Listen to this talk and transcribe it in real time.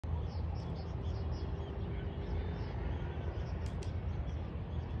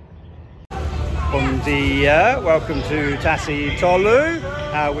Bon dia, welcome to Tasi Tolu,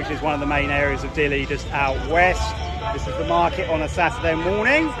 which is one of the main areas of Dili just out west. This is the market on a Saturday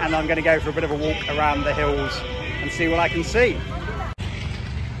morning, and I'm going to go for a bit of a walk around the hills and see what I can see.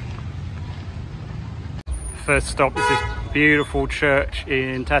 First stop is this beautiful church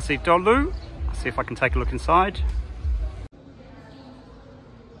in Tasi Tolu. See if I can take a look inside.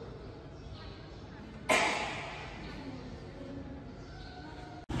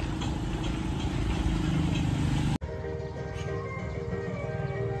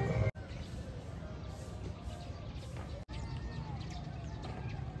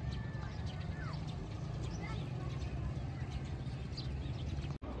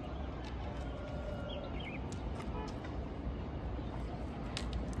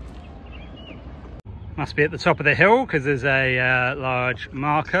 Must be at the top of the hill because there's a large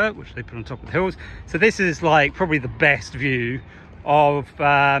marker which they put on top of the hills. So this is like probably the best view of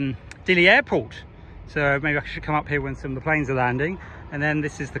Dili airport. So maybe I should come up here when some of the planes are landing. And then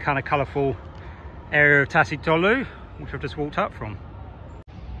this is the kind of colourful area of Tasi Tolu, which I've just walked up from.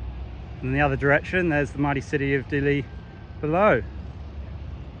 And in the other direction, there's the mighty city of Dili below.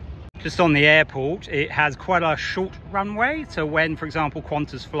 Just on the airport, it has quite a short runway. So when, for example,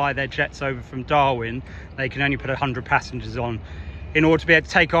 Qantas fly their jets over from Darwin, they can only put 100 passengers on in order to be able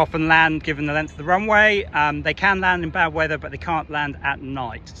to take off and land, given the length of the runway. They can land in bad weather, but they can't land at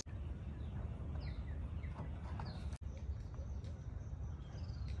night.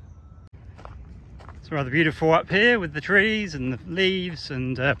 It's rather beautiful up here with the trees and the leaves,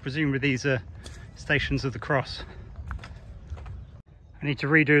 and presumably these are stations of the cross. I need to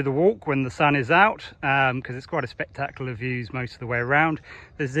redo the walk when the sun is out because it's quite a spectacular views most of the way around.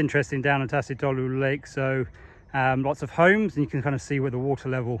 This is interesting down at Tasi Tolu Lake, so lots of homes, and you can kind of see where the water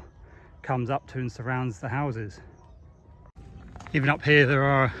level comes up to and surrounds the houses. Even up here there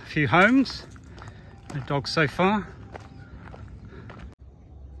are a few homes. No dogs so far.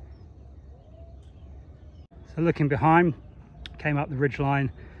 So looking behind, came up the ridgeline,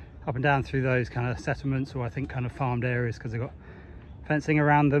 up and down through those kind of settlements, or I think kind of farmed areas, because they've got fencing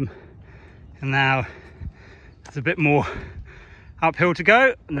around them. And now there's a bit more uphill to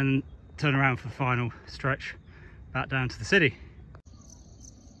go, and then turn around for the final stretch back down to the city.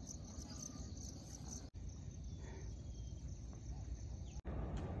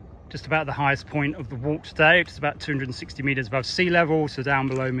 Just about the highest point of the walk today. It's about 260 meters above sea level. So down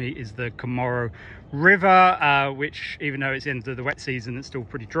below me is the Timor River, which, even though it's into the wet season, it's still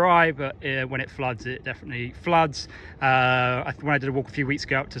pretty dry, but when it floods, it definitely floods. When I did a walk a few weeks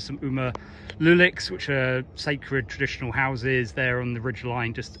ago up to some luliks, which are sacred traditional houses, there on the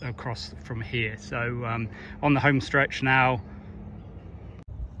ridgeline just across from here. So on the home stretch now.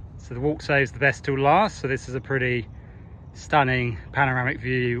 So the walk saves the best till last. So this is a pretty stunning panoramic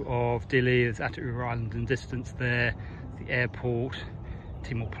view of Dili. There's River Island in distance there, the airport,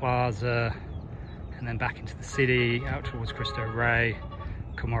 Timor Plaza, and then back into the city, out towards Cristo Rey,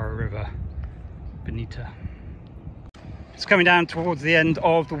 Timor River, Benita. Just coming down towards the end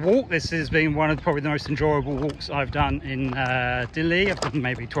of the walk. This has been one of probably the most enjoyable walks I've done in Dili. I've done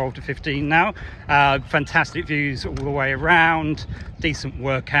maybe 12 to 15 now. Fantastic views all the way around, decent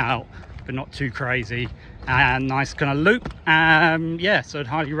workout, but not too crazy, and nice kind of loop. Yeah, so I'd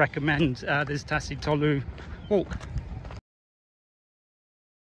highly recommend this Tasi Tolu walk.